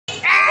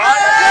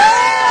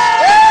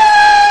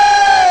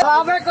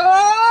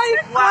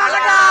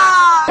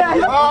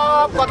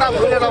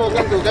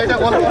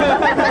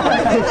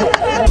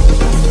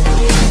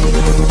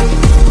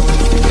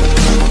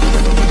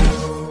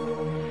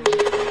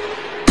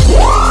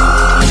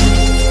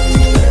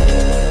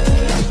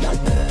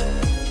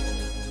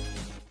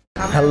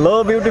Hello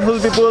beautiful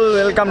people,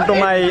 welcome to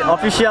my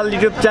official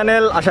YouTube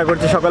channel. আশা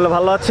করছি সকলে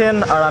ভালো আছেন।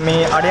 আর আমি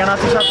আরিয়ান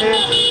আছি সাথে।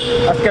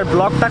 আজকের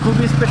ব্লগটা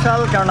খুবই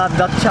স্পেশাল, কারণ আজ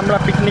যাচ্ছি আমরা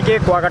পিকনিকে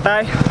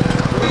কুয়াকাটায়।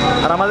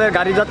 আর আমাদের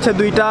গাড়ি যাচ্ছে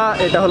দুইটা,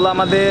 এটা হলো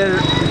আমাদের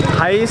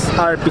হাইস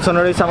আর পিছনে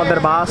রয়েছে আমাদের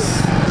বাস।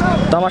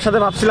 তো আমার সাথে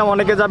ভাবছিলাম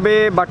অনেকে যাবে,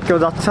 বাট কেউ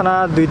যাচ্ছে না,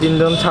 2-3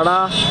 জন ছাড়া।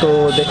 তো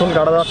দেখুন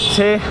গাড়ি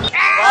যাচ্ছে।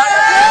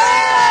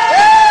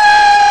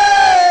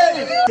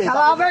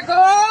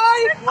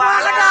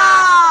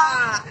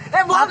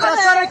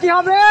 কি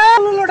হবে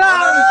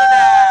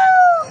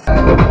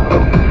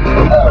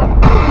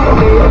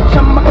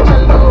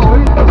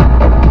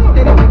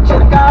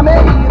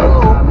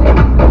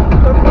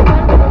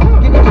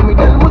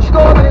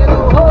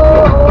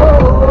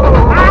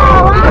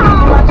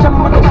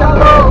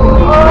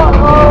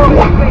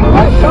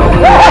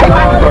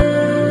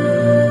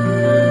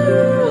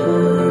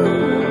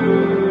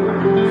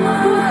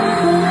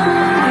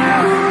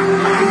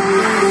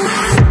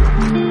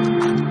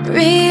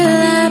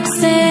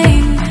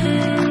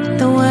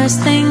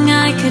thing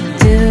I could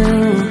do,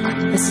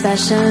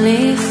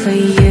 especially for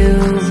you.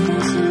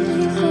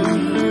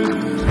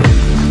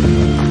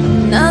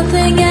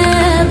 Nothing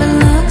ever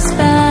looks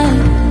bad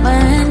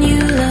when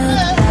you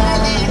look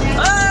back.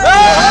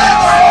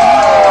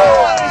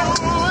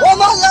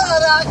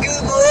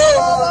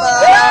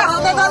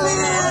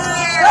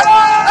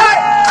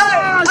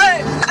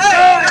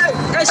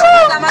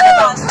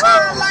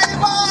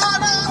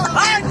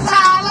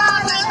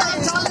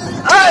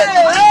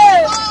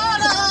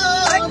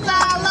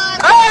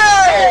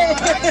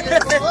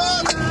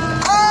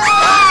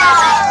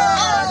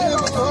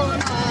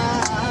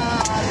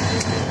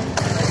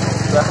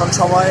 এখন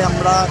সবাই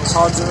আমরা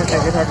খাওয়ার জন্য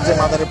থেকে থাকি। যে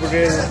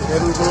মাদারীপুরের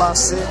রেলগুলো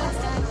আছে,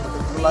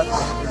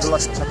 এগুলো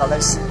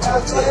কাটাইছি।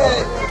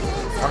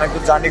 অনেক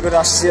দূর জার্নি করে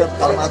আসছি।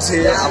 তার মাঝে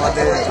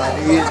আমাদের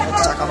গাড়ির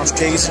চাকা নষ্ট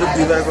হয়ে গেছিল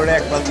 2বার করে,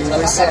 একবার লিক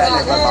হয়েছে,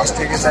 একবার নষ্ট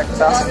হয়ে গেছে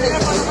একটা।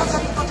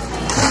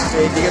 তো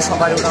এইদিকে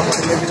সবাই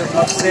মোটামুটি লেবিতে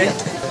থাকছে।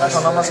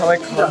 এখন আমরা সবাই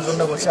খাওয়ার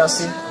জন্য বসে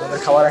আছি। আমাদের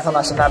খাবার এখন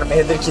আসে না, আর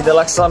মেয়েদের খিদে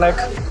লাগছে অনেক।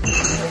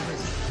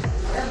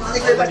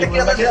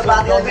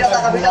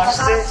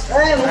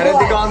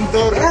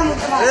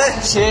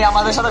 সে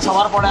আমাদের সাথে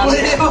সবার পরে আসে,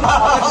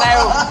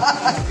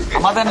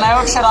 আমাদের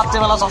নায়ক। সে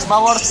রাত্রেবেলা চশমা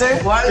পড়ছে।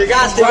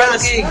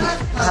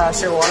 হ্যাঁ,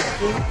 সে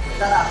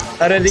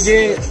আর এদিকে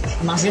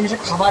নাসিম সে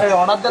খাবারের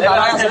অর্ডার দিয়ে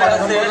দাঁড়ায় আছে,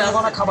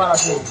 খাবার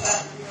আসে।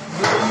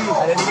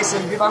 আর এদিকে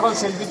সেলফি পাগল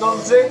সেলফি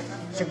তুলছে,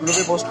 সে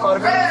গ্রুপে পোস্ট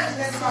করবে।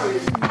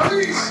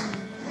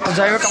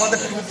 যাই হোক, আমাদের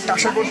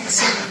আশা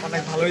করতেছি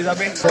অনেক ভালোই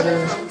যাবে।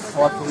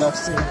 খাবার তুলে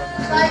আসছি,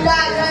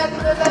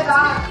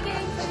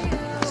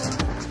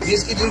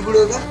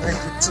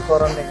 কিচ্ছু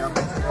করার নেই।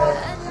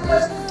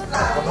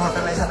 কোনো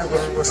হোটেলে এখানে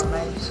গরুর বসে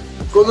নাই,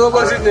 কোনো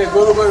বসে নেই,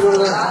 কোনো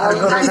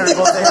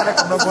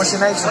বসে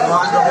নাই,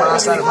 শুধুমাত্র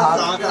মাছ আর ভাত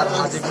আর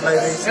ভাজি গুলাই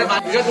রয়েছে।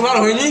 তোমার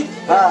হয়নি?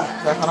 হ্যাঁ,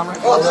 এখন আমরা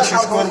খাওয়া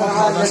শেষ করবো।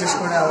 খাওয়া শেষ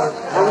করে আবার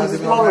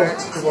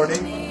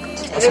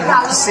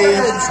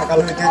সকাল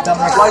হইতে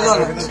আমরা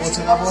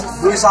পৌঁছে যাবো।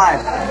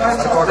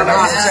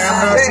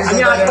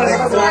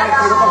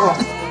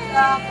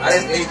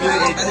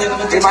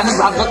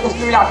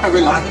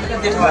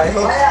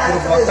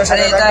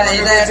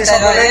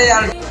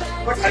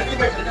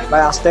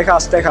 ভাই আস্তে খা,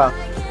 আস্তে খা।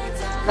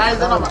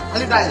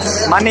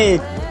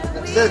 মানিক,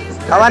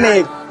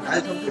 মানিক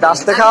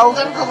আস্তে খাও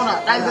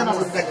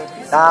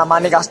না,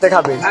 মানিক আস্তে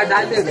খাবে।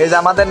 এই যে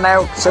আমাদের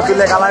নায়ক, সে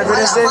তুলে কালার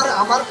করেছে।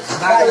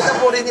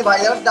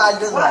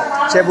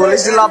 সে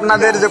বলেছিল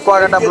আপনাদের যে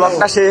কুয়াকাটা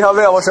ব্লগটা সেই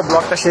হবে, অবশ্যই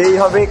ব্লগটা সেই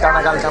হবে। কারণ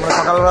কালকে আমরা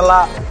সকালবেলা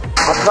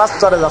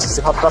ভাতরাস্তরে যাচ্ছি,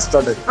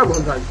 ভাতরাস্তরে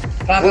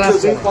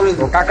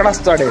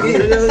কাকড়াস্তরে।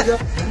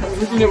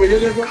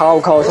 খাও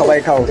খাও, সবাই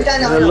খাও।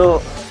 হলো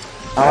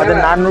আমাদের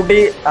নান রুটি,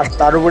 আর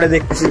তার উপরে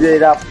দেখতেছি যে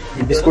এরা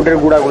বিস্কুটের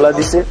গুঁড়া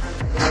দিছে।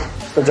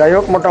 তো যাই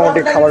হোক, মোটামুটি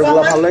খাবার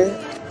গুলা ভালোই।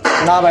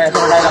 না ভাই,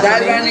 এখন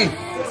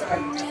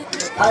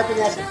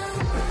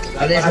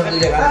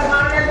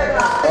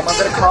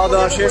আমাদের খাওয়া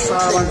দাওয়া শেষ।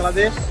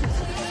 বাংলাদেশ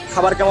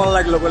খাবার কেমন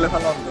লাগলো বলে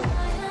ভালো?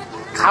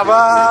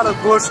 খাবার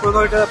গোশ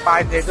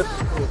পাইনি,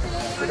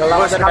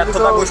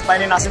 গোশ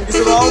পাইনি। নাসিম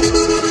কিছু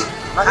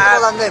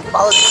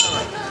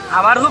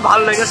আমার খুব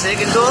ভালো লেগেছে,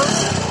 কিন্তু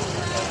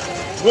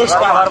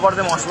খাবার পর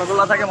যে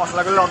মশলাগুলো থাকে,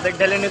 মশলাগুলো অর্ধেক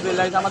ঢেলে নিয়ে তুলে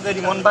লাগছে আমাদের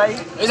রিমন ভাই।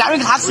 আমি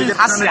খাচ্ছি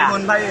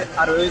রিমন ভাই,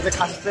 আর ওই যে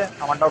খাচ্ছে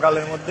আমারটাও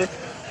গালের মধ্যে।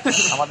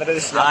 আমাদের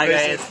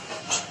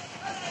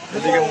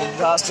এদিকে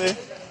মুগ্ধা আছে,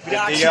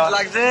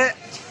 লাগছে।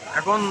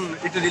 এখন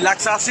একটু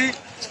রিল্যাক্স আছি।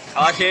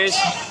 খাওয়া শেষ।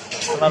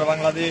 সোনার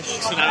বাংলাদেশ,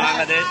 সোনার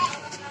বাংলাদেশ।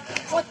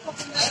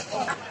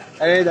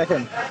 এই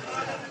দেখেন,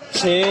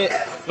 সে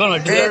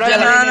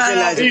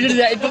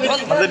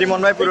আমাদের রিমন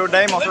ভাই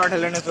পুরোটাই মশলা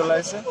ঢেলে নিয়ে চলে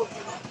আসছে।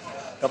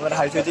 আপনার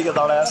হাইফের দিকে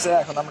দাঁড়ায় আছে।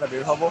 এখন আমরা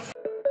বের হবো।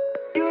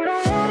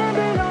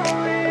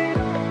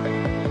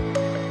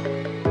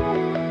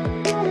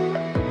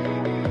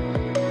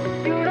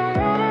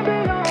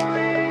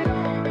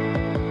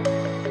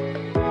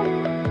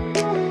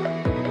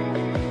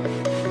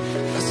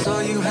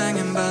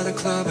 hanging by the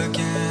club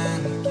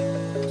again.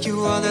 You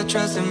are the that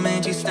trust that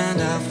made you stand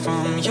out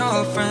from your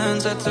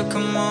friends? I took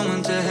a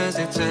moment to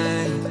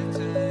hesitate.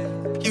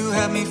 You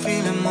had me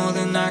feeling more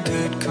than I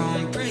could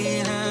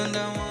comprehend.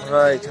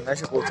 আমরা এখানে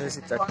এসে পৌঁছেছি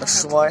 4টার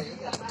সময়।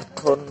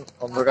 এতক্ষণ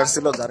অন্ধকার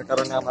ছিল, যার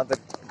কারণে আমাদের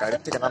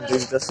গাড়ির থেকে নামতে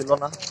দিতেছিল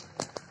না।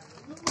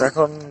 তো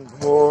এখন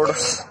ভোর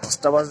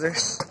 5টা বাজে,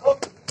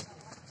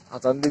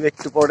 আজান দিবে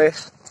একটু পরে।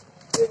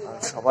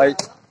 সবাই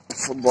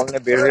ফুটবল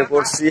নিয়ে বের হয়ে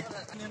পড়ছি।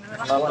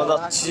 আমরা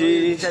যাচ্ছি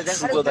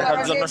সূর্য দেখার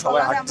জন্য,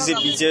 সবাই হাঁটতেছি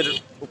বিচের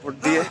উপর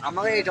দিয়ে।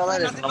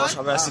 আমরা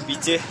সবাই আছি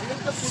বিচে।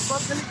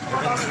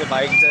 এখান থেকে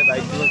বাইক যায়,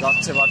 বাইকগুলো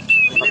যাচ্ছে, বাট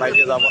আমরা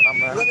বাইকে যাবো না,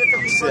 আমরা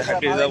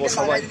হাঁটিয়ে যাবো।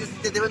 সবাই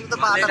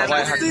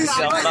হাঁটতেছি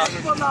আমরা।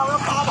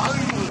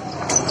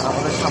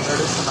 আমাদের সামনে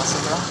রয়েছে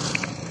নাসিমরা,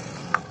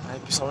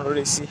 পিছনে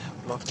রয়েছি।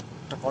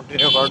 ব্লগটা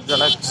কন্টিনিউ করার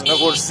জন্য পিছনে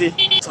করছি।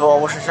 তো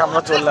অবশেষে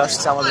আমরা চলে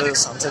আসছি। আমাদের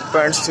সানসেট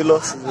পয়েন্ট ছিল,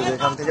 সূর্য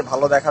যেখান থেকে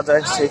ভালো দেখা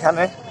যায়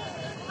সেইখানে।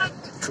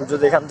 সূর্য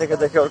যেখান থেকে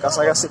দেখে ওর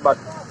কাছাকাছি, বাট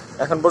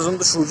এখন পর্যন্ত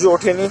সূর্য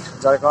ওঠেনি,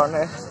 যার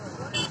কারণে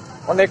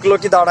অনেক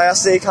লোকই দাঁড়ায়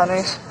আছে এখানে।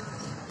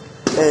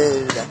 এই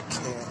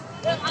দেখেন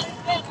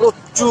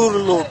প্রচুর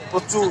লোক,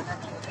 প্রচুর।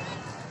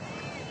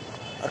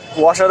 আর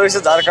কুয়াশা রয়েছে,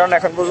 যার কারণে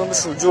এখন পর্যন্ত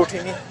সূর্য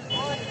ওঠেনি।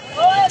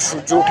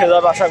 সূর্য উঠে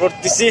যাবে আশা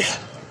করতেছি।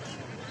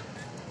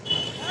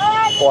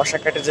 কুয়াশা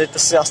কেটে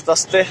যাইতেছে আস্তে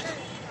আস্তে।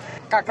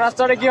 কাঁকড়া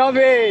চড়ে কি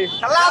হবে?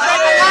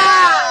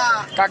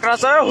 কাঁকড়া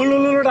চড়ে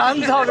হুলুলুলু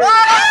ডান্স হবে।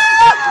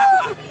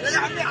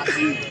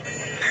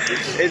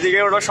 এইদিকে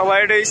ওরা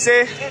সবাই রয়েছে।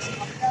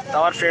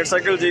 আমার ফ্রেন্ড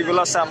সার্কেল যেগুলো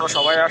আছে আমরা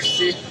সবাই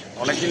আসছি,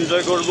 অনেক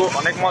এনজয় করব,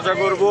 অনেক মজা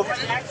করব।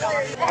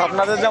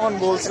 আপনাদের যেমন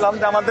বলছিলাম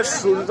যে আমাদের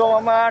সূর্য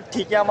মামা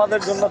ঠিকই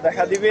আমাদের জন্য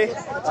দেখা দিবে।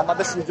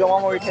 আমাদের সূর্য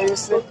মামা উঠে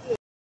গেছে।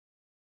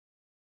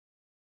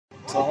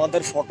 তো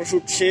আমাদের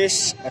ফটোশুট শেষ,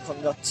 এখন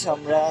যাচ্ছি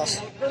আমরা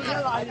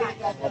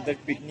আমাদের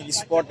পিকনিক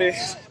স্পটে।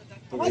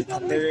 তো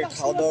এখান থেকে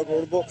খাওয়া দাওয়া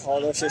করবো, খাওয়া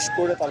দাওয়া শেষ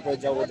করে তারপরে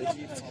যাবো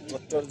দেখি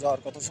ফাতরাচর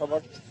যাওয়ার কথা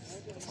সবার।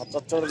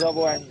 ফাতরাচর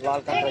যাবো অ্যান্ড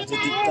লাল কাঁকড়ার যে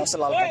দ্বীপটা আছে,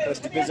 লাল কাঁকড়ার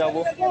দ্বীপে যাবো।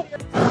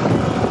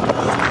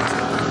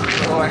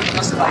 তো এখন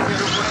আছে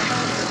বাইকের উপরে।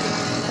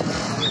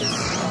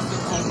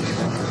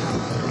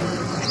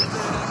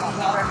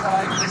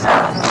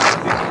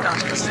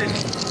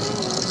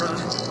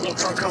 লোক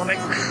সংখ্যা অনেক।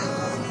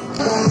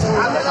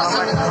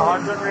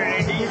 খাওয়ার জন্য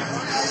রেডি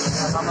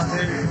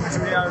আমাদের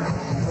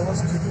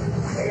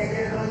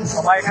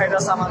সবাই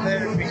খাইতেছে। আমাদের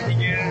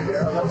পিকনিকের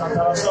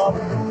চাচারা সব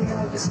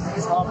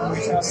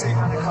বসে আছে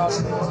এখানে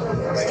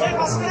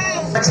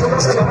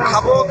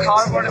খাবো।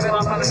 খাওয়ার পরে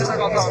আপনাদের সাথে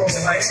কথা হচ্ছে।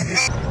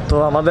 তো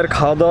আমাদের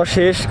খাওয়া দাওয়া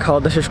শেষ। খাওয়া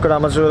দাওয়া শেষ করে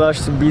আমরা চলে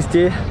আসছি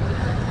বিচে।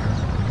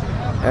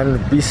 অ্যান্ড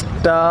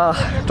বিচটা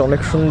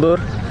অনেক সুন্দর।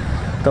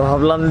 তো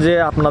ভাবলাম যে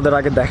আপনাদের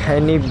আগে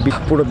দেখায়নি,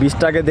 পুরো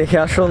বিচটাকে দেখে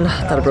আসুন,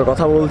 তারপর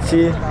কথা বলছি।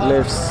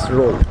 Let's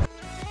role.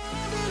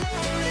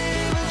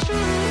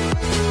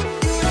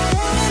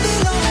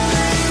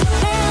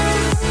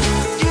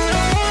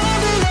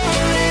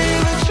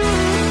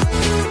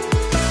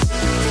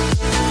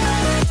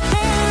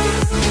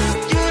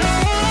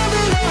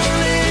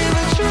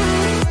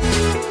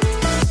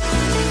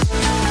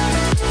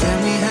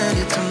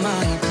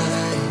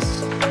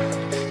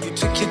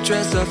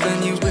 Dress up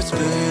and you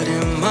whispered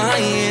in my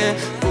ear,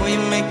 boy,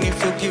 you make me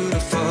feel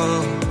beautiful.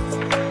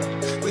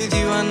 With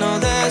you I know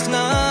there's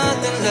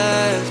nothing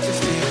left to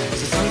fear.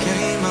 The sun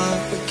came up,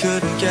 we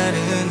couldn't get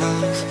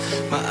enough.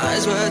 My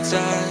eyes were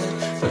tired,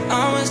 but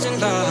I was in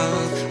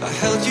love. I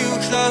held you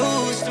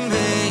close to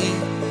me.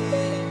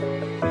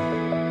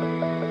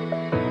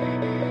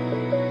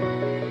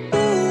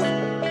 Ooh,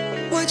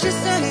 what you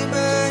say,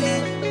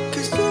 babe?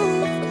 'Cause you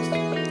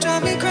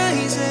drive me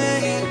crazy.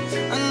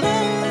 I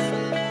know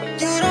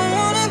you don't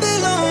wanna be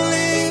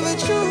lonely, but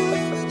you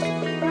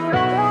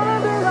don't wanna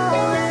be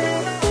lonely.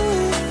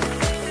 Ooh,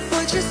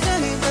 what you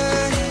say,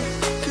 babe?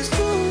 'Cause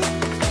you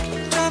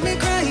drive me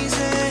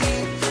crazy.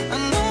 I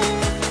know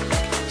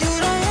you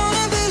don't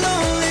wanna be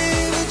lonely,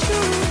 but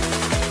you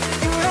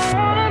don't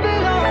wanna be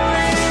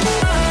lonely.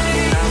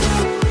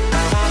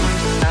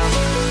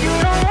 You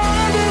don't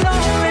wanna be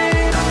lonely.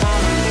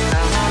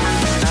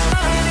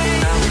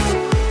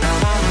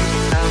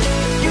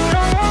 You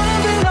don't wanna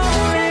be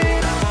lonely.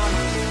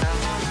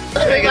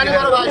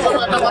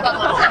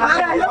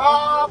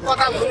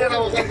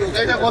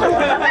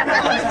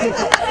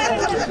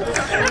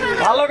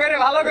 ভালো করে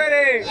ভালো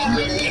করে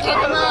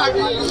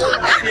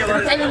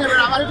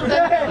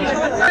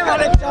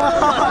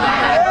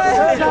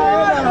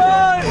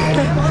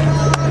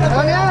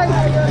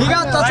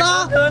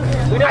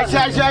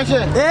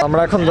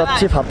আমরা এখন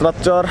যাচ্ছি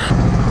ফাতরাচর।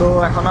 তো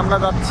এখন আমরা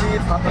যাচ্ছি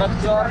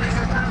ফাতরাচর।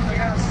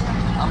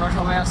 আমরা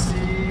সবাই আসছি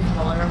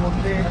কলারের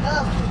মধ্যে।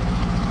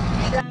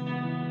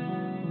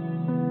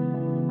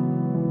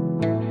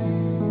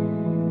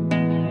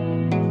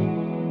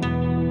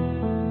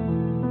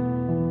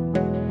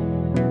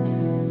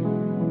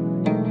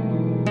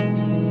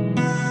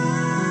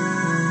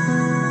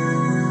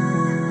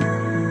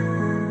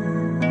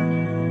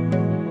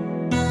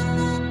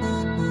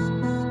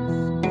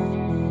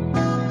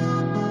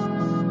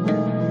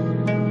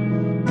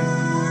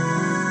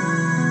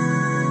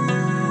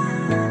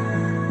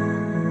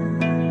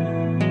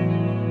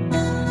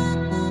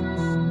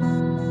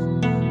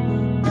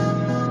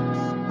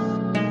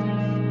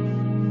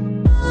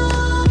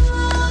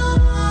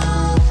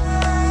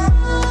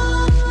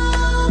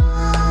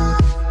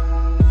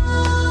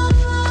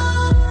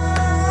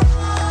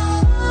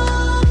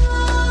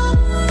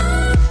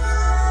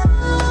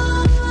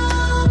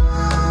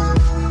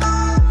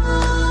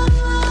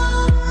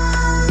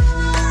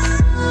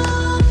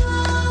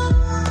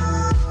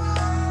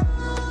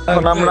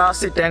 এখন আমরা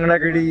আছি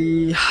ট্যাংরাগিরি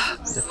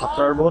যে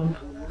ফাতরার বন,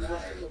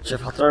 সে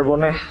ফাতরার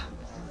বনে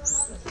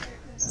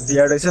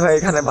দিয়া রয়েছে ভাই।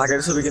 এখানে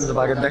বাঘের ছবি, কিন্তু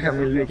বাঘের দেখা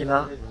মিলবে কিনা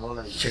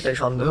সেটাই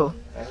সন্দেহ।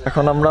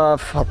 এখন আমরা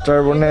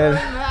ফাতরার বনের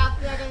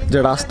যে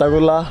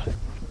রাস্তাগুলা,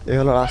 এই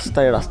হলো রাস্তা,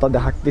 এই রাস্তা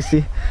দিয়ে হাঁটতেছি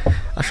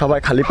আর সবাই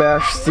খালি পায়ে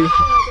আসছি।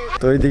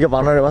 তো এইদিকে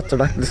বানরের বাচ্চা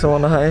ডাকতেছে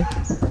মনে হয়।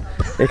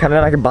 এখানে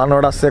নাকি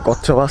বানর আছে,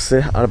 কচ্ছপ আছে,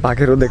 আর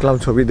বাঘেরও দেখলাম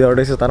ছবি দেওয়া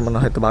রয়েছে, তার মানে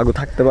হয়তো বাঘও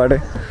থাকতে পারে।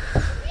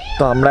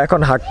 তো আমরা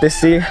এখন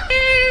হাঁটতেছি,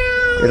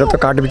 এটা তো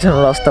কাঠ বিছানো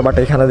রাস্তা, বাট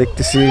এখানে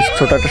দেখতেছি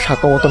ছোট একটা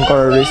সাঁকো মতন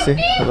করা রয়েছে,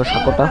 হলো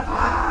সাঁকোটা।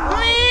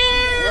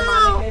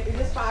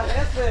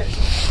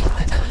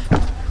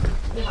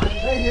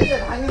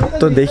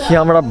 তো দেখি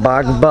আমরা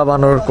বাঘ বা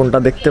বানর কোনটা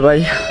দেখতে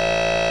পাই।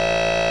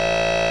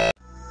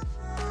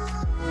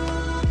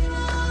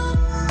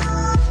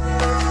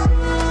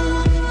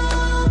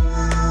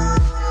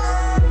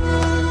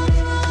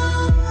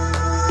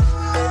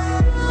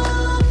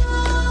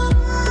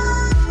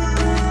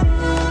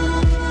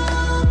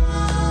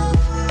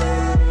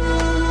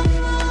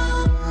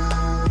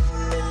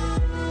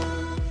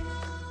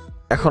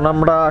 এখন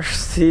আমরা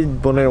আসছি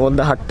বনের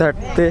মধ্যে হাঁটতে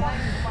হাঁটতে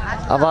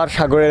আবার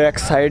সাগরের এক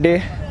সাইডে,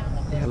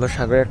 হলো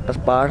সাগরের একটা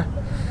পাড়।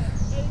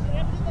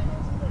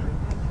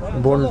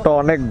 বনটা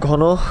অনেক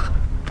ঘন,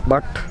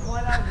 বাট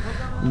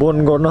বন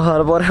ঘন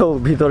হওয়ার পরেও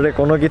ভিতরে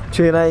কোনো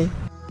কিচ্ছুই নাই।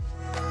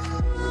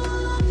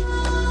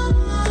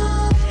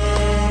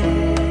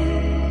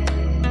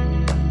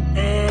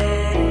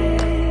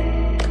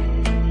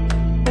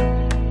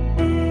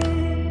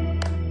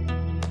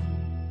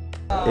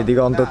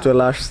 এদিকে অন্তর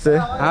চলে আসছে।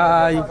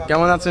 হাই,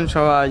 কেমন আছেন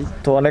সবাই?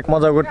 তো অনেক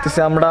মজা করতেছি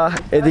আমরা।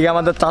 এদিকে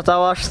আমাদের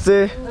চাচাও আসছে।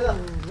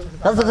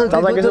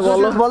 চাচা কিছু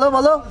বলো। বলো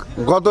বলো।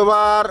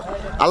 গতবার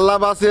আল্লাহ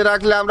বাঁচিয়ে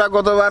রাখলে আমরা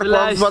গতবার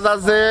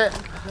কক্সবাজারে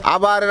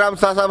আবার এরকম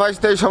চাচা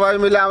ভাইতে সবাই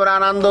মিলে আমরা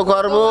আনন্দ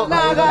করব।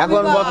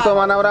 এখন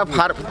বর্তমানে আমরা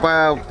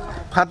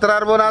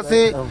ফাতরার বন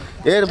আছি,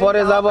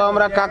 এরপরে যাব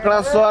আমরা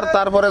কাঁকড়ার চর,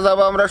 তারপরে যাব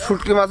আমরা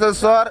শুটকি মাছের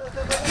চর।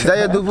 যাই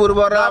দুপুর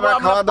পরে আমরা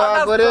খাওয়া দাওয়া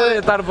করে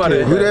তারপরে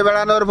ঘুরে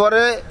বেড়ানোর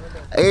পরে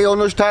এই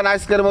অনুষ্ঠান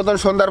আজকের মতন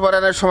সন্ধ্যার পরে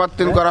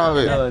সমাপ্তি করা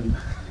হবে।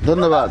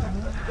 ধন্যবাদ।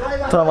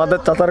 তো আমাদের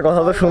চাচার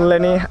কথা তো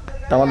শুনলেনি,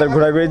 আমাদের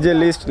ঘোরাঘুরির যে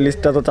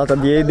লিস্টটা তো চাচা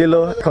দিয়েই দিল।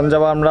 এখন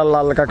যাবো আমরা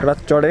লাল কাঁকড়ার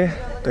চরে,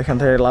 তো এখান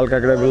থেকে লাল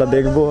কাঁকড়াগুলো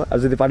দেখবো, আর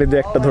যদি পারি দু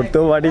একটা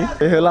ধরতেও পারি।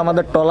 এই হলো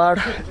আমাদের ট্রলার,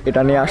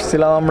 এটা নিয়ে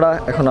আসছিলাম আমরা।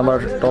 এখন আবার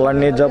ট্রলার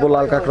নিয়ে যাবো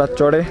লাল কাঁকড়ার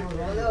চরে,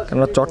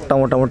 কেননা চরটা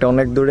মোটামুটি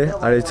অনেক দূরে।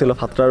 আর এই ছিল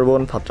ফাতরার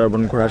বন। ফাতরার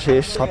বন ঘোরা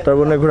শেষ, ফাতরার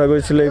বনে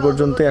ঘোরাঘুরি ছিল এই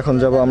পর্যন্ত। এখন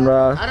যাবো আমরা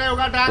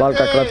লাল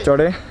কাঁকড়ার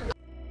চরে।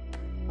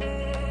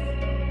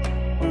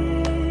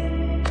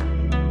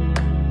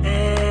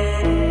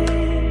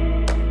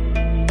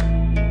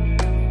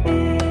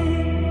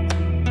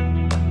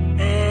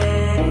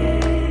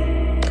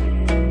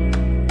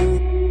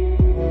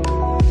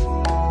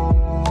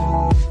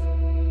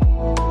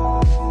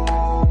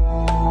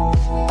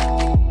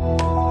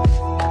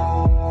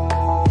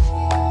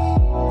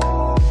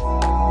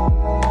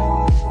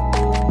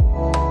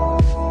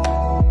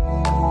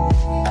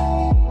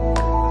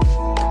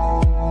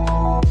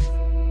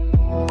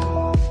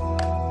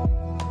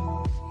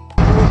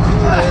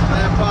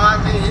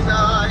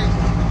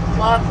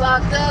 পাতা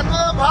কেন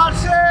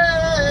ভাসে,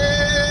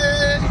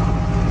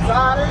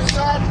 তার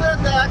সাথে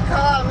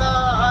দেখা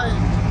নাই,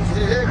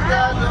 সে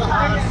কেন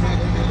হাসে,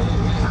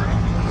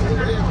 সে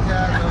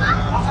কেন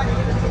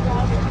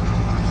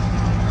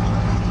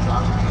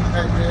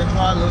খাইতে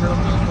পারলো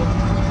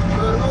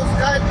তরমুজ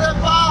খাইতে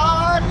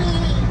পারি,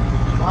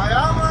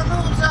 মায়া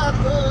মানুষ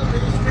এত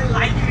মিষ্টি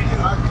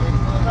আগে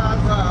তোরা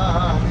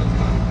জানি,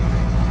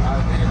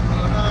 আগে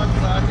তোরা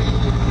জানি।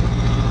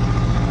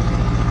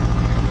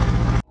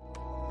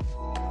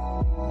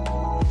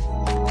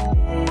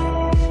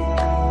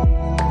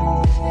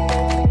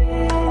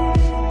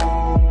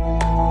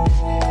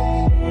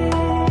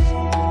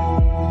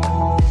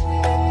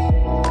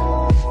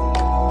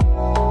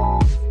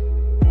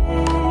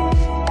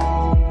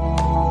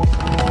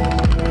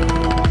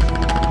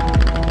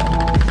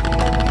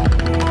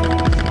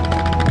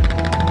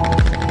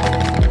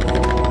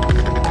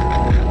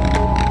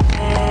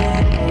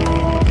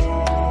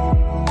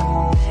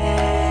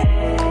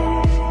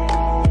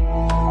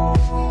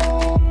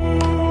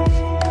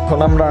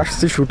 এখন আমরা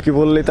আসছি শুটকি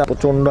বললেই তা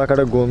প্রচণ্ড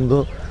আকারে গন্ধ,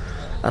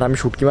 আর আমি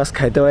শুটকি মাছ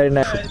খাইতে পারি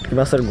না, শুটকি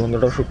মাছের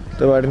গন্ধটাও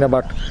শুকতে পারি না।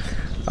 বাট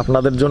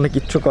আপনাদের জন্য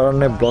কিচ্ছু করার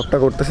নেই, ব্লগটা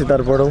করতেছি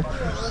তারপরেও।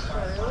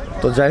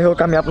 তো যাই হোক,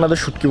 আমি আপনাদের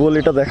শুটকি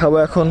বল্লিটা দেখাবো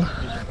এখন,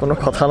 কোনো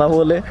কথা না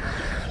বলে।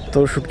 তো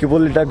শুটকি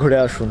বল্লিটা ঘুরে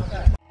আসুন।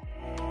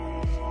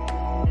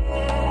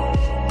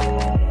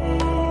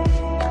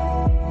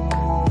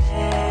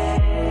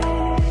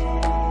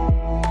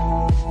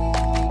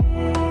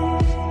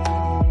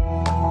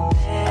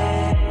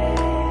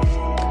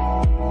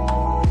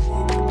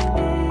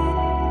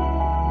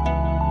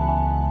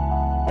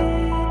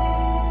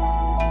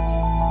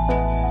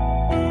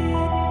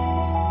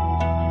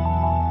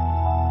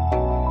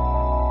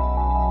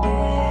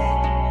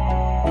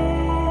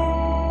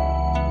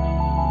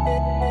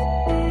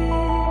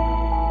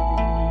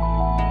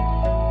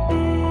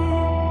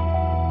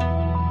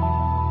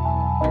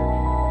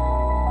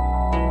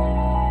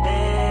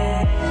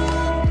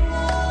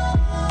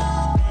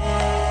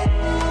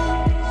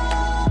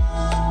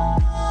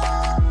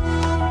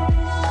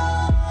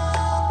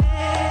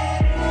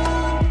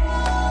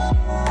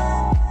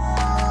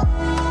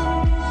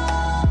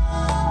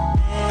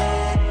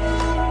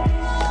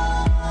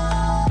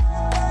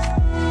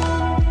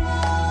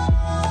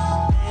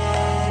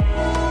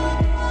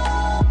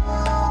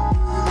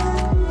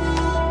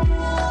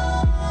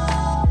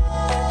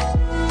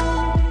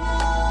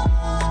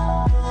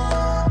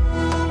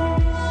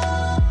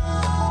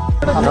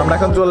 আমরা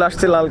এখন চলে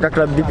আসছি লাল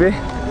কাঁকড়ার দ্বীপে।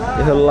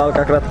 এ হলো লাল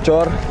কাঁকড়ার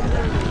চর।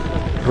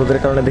 রোদের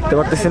কারণে দেখতে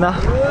পারতেছি না,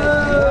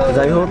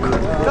 যাই হোক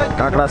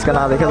কাঁকড়া আজকে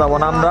না দেখে যাবো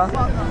না আমরা,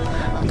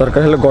 দরকার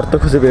হলে গর্ত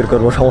খুঁজে বের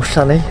করবো,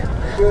 সমস্যা নেই।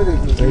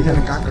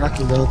 এইখানে কাঁকড়া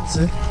খুঁজে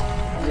হচ্ছে,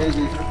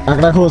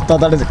 কাঁকড়া খোঁজ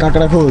তাড়াতাড়ি,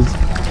 কাঁকড়া খোঁজ,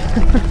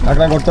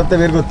 কাঁকড়া গর্ততে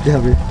বের করতে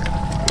হবে,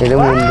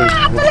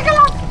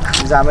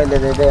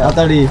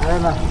 তাড়াতাড়ি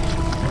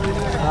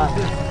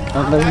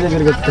কাঁকড়া খুঁজে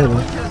বের করতে হবে।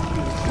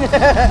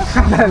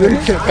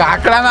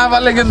 কাঁকড়া না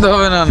পারলে কিন্তু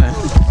হবে না।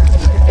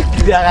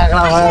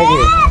 কাঁকড়া হয়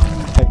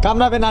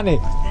কামড়াবে না নে,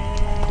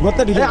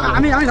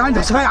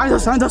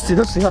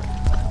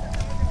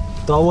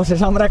 তো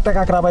অবশেষে আমরা একটা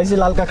কাঁকড়া পাইছি,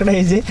 লাল কাঁকড়া।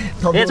 এই যে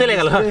চলে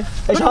গেল,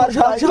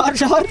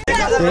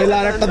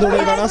 আর একটা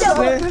দৌড়ে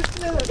বেড়াচ্ছে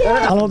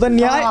আমাদের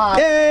নিয়ে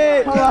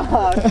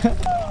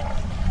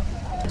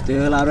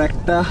আরো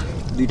একটা,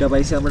 দুইটা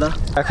পাইছি আমরা।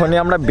 এখনই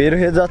আমরা বের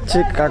হয়ে যাচ্ছি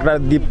কাঁকড়ার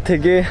দ্বীপ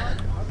থেকে।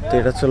 তো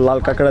এটা হচ্ছে লাল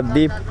কাঁকড়ার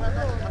দ্বীপ।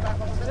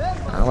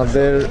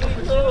 আমাদের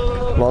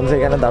লঞ্চ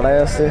এখানে দাঁড়ায়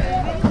আছে,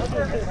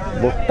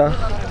 বোটটা।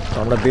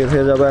 আমরা বের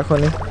হয়ে যাবো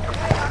এখনই।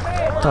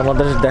 তো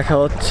আমাদের দেখা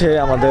হচ্ছে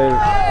আমাদের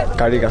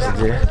গাড়ির কাছে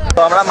যে। তো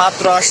আমরা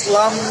মাত্র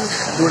আসলাম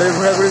দূরের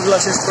ঘোরাঘুরিগুলো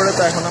শেষ করে,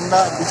 তো এখন আমরা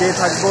বিচেই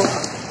থাকবো।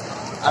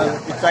 আর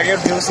একটু আগে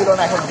ভিউ ছিল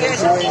না, এখন ভিউ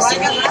শুরু হয়েছে।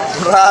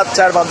 ওরা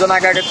 4-5 জন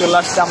আগে চলে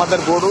আসছে। আমাদের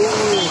গরু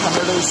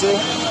এখানে রয়েছে,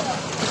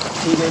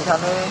 ঠিক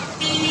এখানে।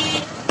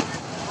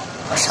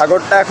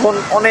 সাগরটা এখন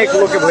অনেক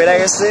লোকে ভরে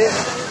গেছে,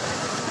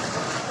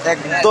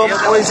 একদম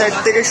ওই সাইড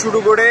থেকে শুরু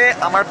করে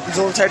আমার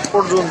পিছন সাইড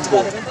পর্যন্ত।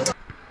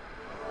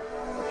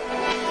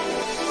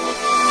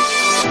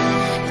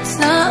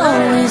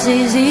 Always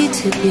easy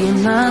to be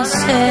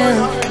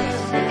myself.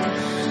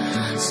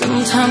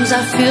 Sometimes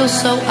I feel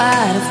so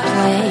out of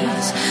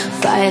place,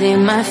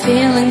 fighting my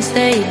feelings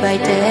day by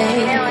day.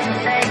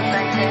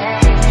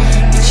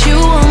 But you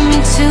want me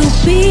to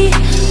be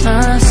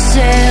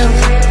myself.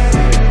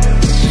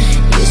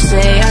 You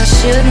say I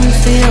shouldn't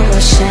feel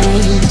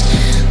ashamed,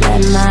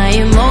 let my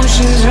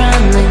emotions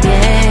run the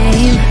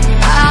game.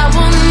 I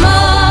want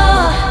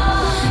more,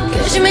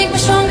 'cause you make me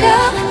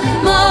stronger,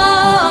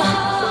 more.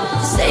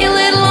 Stay a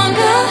little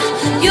longer.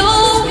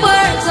 Your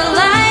words are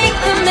like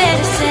the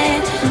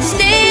medicine,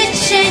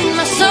 stitching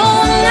my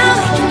soul, now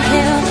I can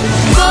heal.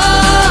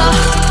 More,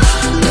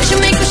 'cause you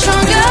make me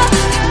stronger.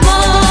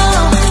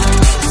 More,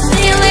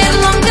 stay a little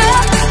longer.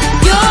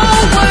 Your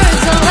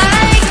words are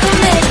like the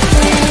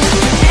medicine,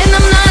 and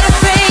I'm not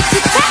afraid to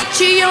touch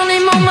you. Your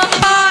name on my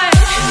heart.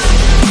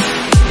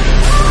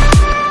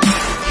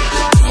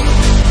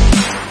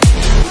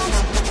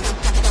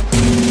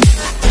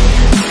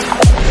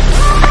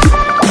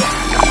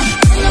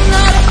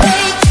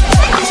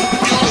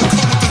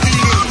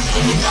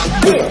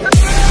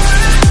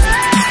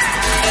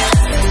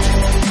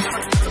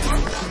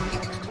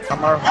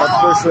 আমার হঠাৎ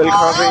করে শরীর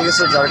খারাপ হয়ে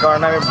গেছে, যার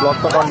কারণে আমি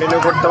ব্লগটা কন্টিনিউ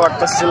করতে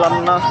পারতেছিলাম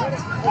না।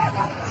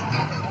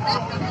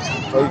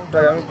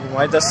 ওইটাই আমি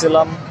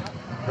ঘুমাইতেছিলাম,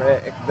 প্রায়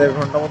 1-1.5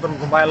 ঘন্টা মতন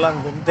ঘুমাইলাম।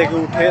 ঘুম থেকে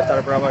উঠে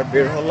তারপর আবার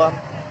বের হলাম।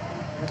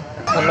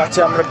 এখন আছে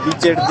আমরা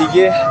বিচের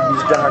দিকে,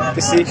 বিচটা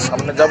হাঁটতেছি,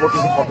 সামনে যাবো,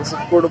 কিছু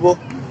ফটোশ্যুট করবো।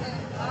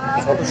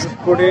 ফটোশ্যুট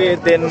করে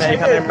দেন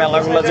এখানে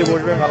মেলাগুলো যে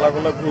বসবে,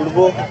 মেলাগুলো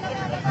ঘুরবো।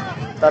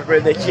 তারপরে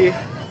দেখি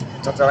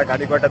চাচারা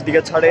গাড়ি কয়টার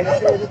দিকে ছাড়ে।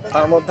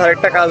 তার মধ্যে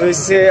আরেকটা কাজ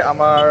হয়েছে,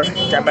 আমার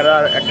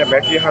ক্যামেরার একটা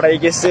ব্যাটারি হারাই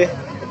গেছে।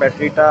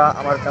 ব্যাটারিটা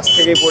আমার কাছ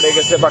থেকেই পড়ে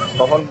গেছে, বাট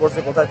কখন পড়ছে,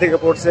 কোথা থেকে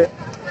পড়ছে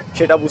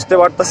সেটা বুঝতে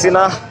পারতাছি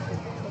না।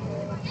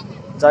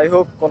 যাই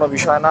হোক, কোনো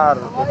বিষয় না। আর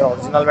ওটা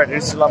অরিজিনাল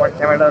ব্যাটারি ছিল আমার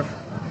ক্যামেরার।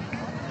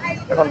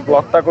 এখন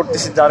ব্লগটা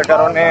করতেছি, যার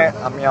কারণে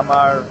আমি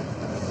আমার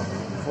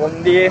ফোন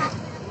দিয়ে,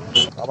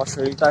 আমার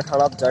শরীরটা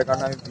খারাপ, যার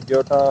কারণে আমি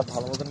ভিডিওটা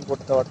ভালো মতন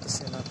করতে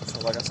পারতেছি না। তো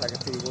সবার কাছে আগে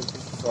থেকে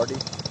বলতেছি সরি।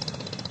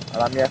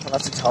 আর আমি এখন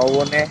আছি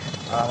ঝাউবনে,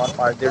 আর আমার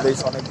পাশ দিয়ে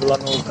রয়েছে অনেকগুলো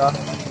নৌকা,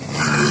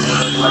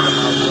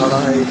 ধরা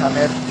হয়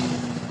এখানে।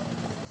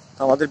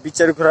 আমাদের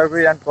বিচের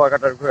ঘোরাঘুরি আর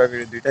কুয়াকাটার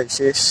ঘোরাঘুরি দুইটাই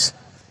শেষ।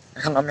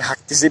 এখন আমি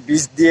হাঁটতেছি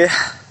বিচ দিয়ে,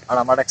 আর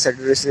আমার এক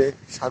সাইডে রয়েছে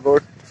সাগর,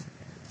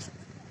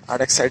 আর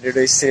এক সাইডে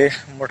রয়েছে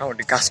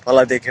মোটামুটি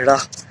গাছপালা দিয়ে ঘেরা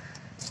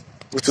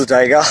উঁচু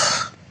জায়গা।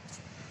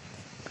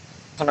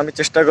 এখন আমি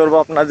চেষ্টা করবো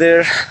আপনাদের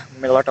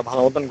মেলাটা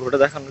ভালো মতন ঘুরে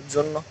দেখানোর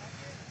জন্য।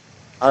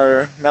 আর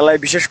মেলায়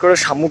বিশেষ করে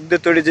শামুক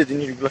দিয়ে তৈরি যে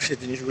জিনিসগুলো, সেই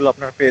জিনিসগুলো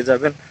আপনারা পেয়ে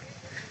যাবেন।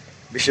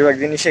 বেশিরভাগ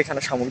জিনিসই এখানে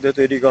শামুক দিয়ে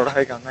তৈরি করা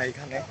হয়, কেন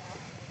এখানে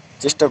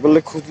চেষ্টা করলে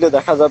খুঁজলে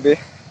দেখা যাবে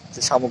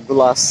যে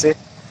শামুকগুলো আসছে।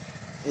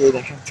 এই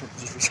দেখেন ছোট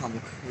ছোট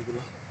শামুক,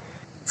 এগুলো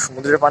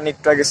সমুদ্রের পানি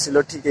একটু আগে ছিল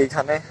ঠিক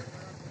এইখানে,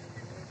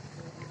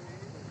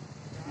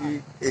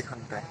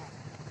 এইখানটায়।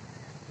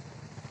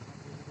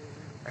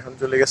 এখন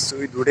চলে গেছে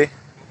ওই দূরে।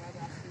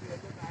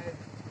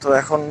 তো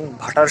এখন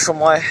ভাটার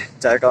সময়,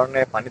 যার কারণে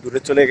পানি দূরে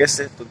চলে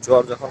গেছে। তো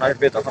জোয়ার যখন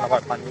আসবে তখন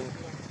আবার পানি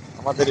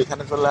আমাদের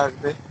এখানে চলে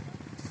আসবে,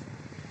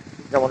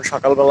 যেমন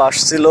সকালবেলা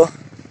আসছিল।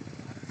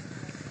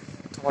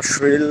 তোমার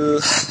শরীর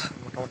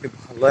মোটামুটি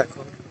ভালো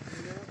এখন,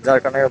 যার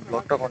কারণে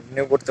ব্লগটা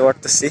কন্টিনিউ করতে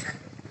পারতেছি।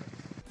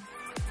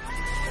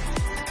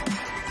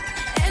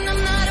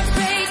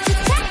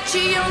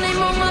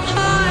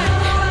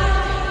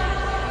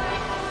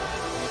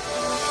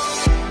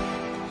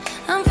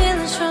 I'm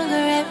feeling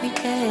stronger every every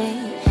day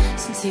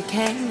since you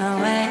came my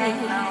way.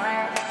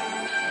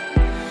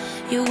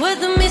 You were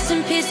the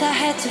missing piece I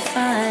had to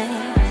find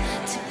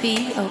to be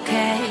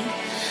okay.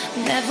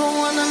 Never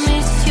wanna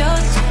miss your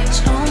touch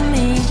on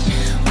me.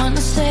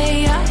 Wanna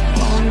stay up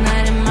all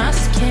night in my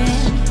skin.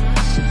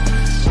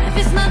 If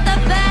it's not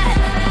that bad,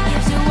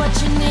 gives you what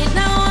you need.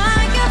 Now I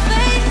got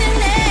faith in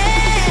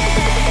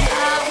it.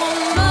 I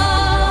want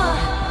more,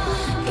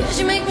 'cause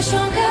you make me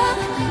stronger.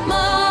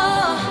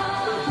 More,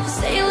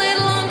 stay a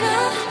little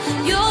longer.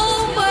 Your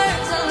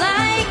words are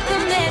like the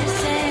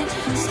medicine,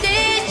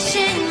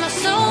 stitching my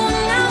soul.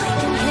 Now I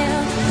can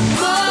heal.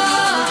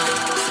 More,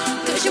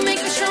 'cause you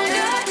make me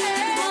stronger.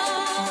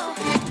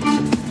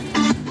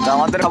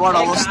 আমাদের খাবার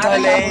অবস্থা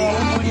হলে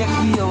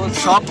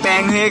সব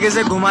প্যাং হয়ে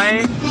গেছে ঘুমায়।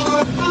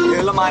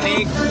 এগুলো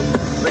মানিক,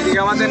 ওইদিকে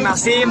আমাদের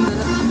নাসিম,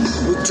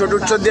 উচ্চ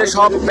টুচ্ছ দিয়ে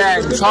সব প্যাং,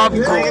 সব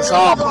ঘুম,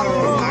 সব।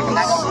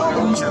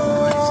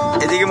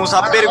 এদিকে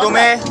মুসাফির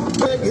ঘুমে।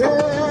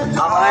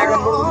 আমরা এখন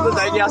পর্যন্ত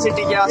জায়গা আছি,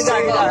 টিকে আছি।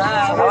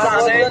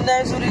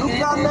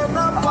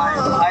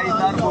 ভাই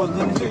তার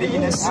বন্ধু ছুটি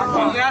কিনেছে।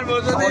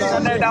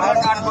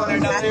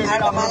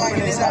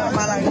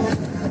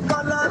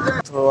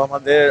 তো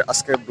আমাদের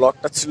আজকের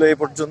ব্লগটা ছিল এই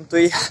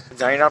পর্যন্তই।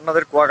 জানি না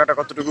আপনাদের কুয়াকাটা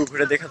কতটুকু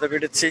ঘুরে দেখাতে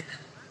পেরেছি।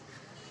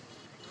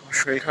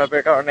 শরীর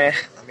খারাপের কারণে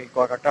আমি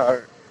কুয়াকাটার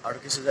আরো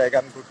কিছু জায়গা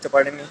আমি ঘুরতে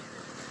পারিনি,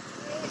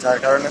 যার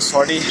কারণে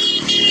সরি।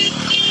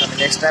 আমি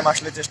নেক্সট টাইম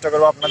আসলে চেষ্টা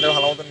করবো আপনাদের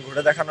ভালো মতন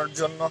ঘুরে দেখানোর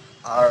জন্য।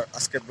 আর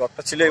আজকের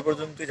ব্লগটা ছিল এই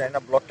পর্যন্তই। জানি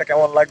না ব্লগটা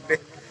কেমন লাগবে।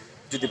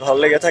 যদি ভালো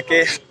লেগে থাকে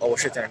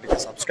অবশ্যই চ্যানেলটিকে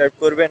সাবস্ক্রাইব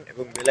করবেন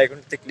এবং বেল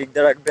আইকনটিতে ক্লিক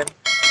দিয়ে রাখবেন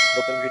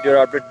নতুন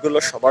ভিডিওর আপডেটগুলো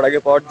সবার আগে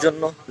পাওয়ার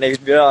জন্য।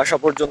 নেক্সট ভিডিও আসা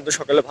পর্যন্ত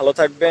সকালে ভালো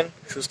থাকবেন,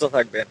 সুস্থ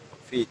থাকবেন।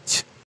 ফিচ।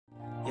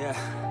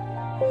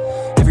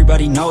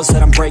 Everybody knows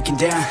that I'm breaking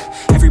down.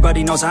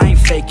 Everybody knows I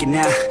ain't faking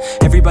now.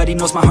 Everybody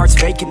knows my heart's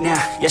faking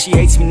now. Yeah, she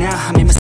hates me now. I made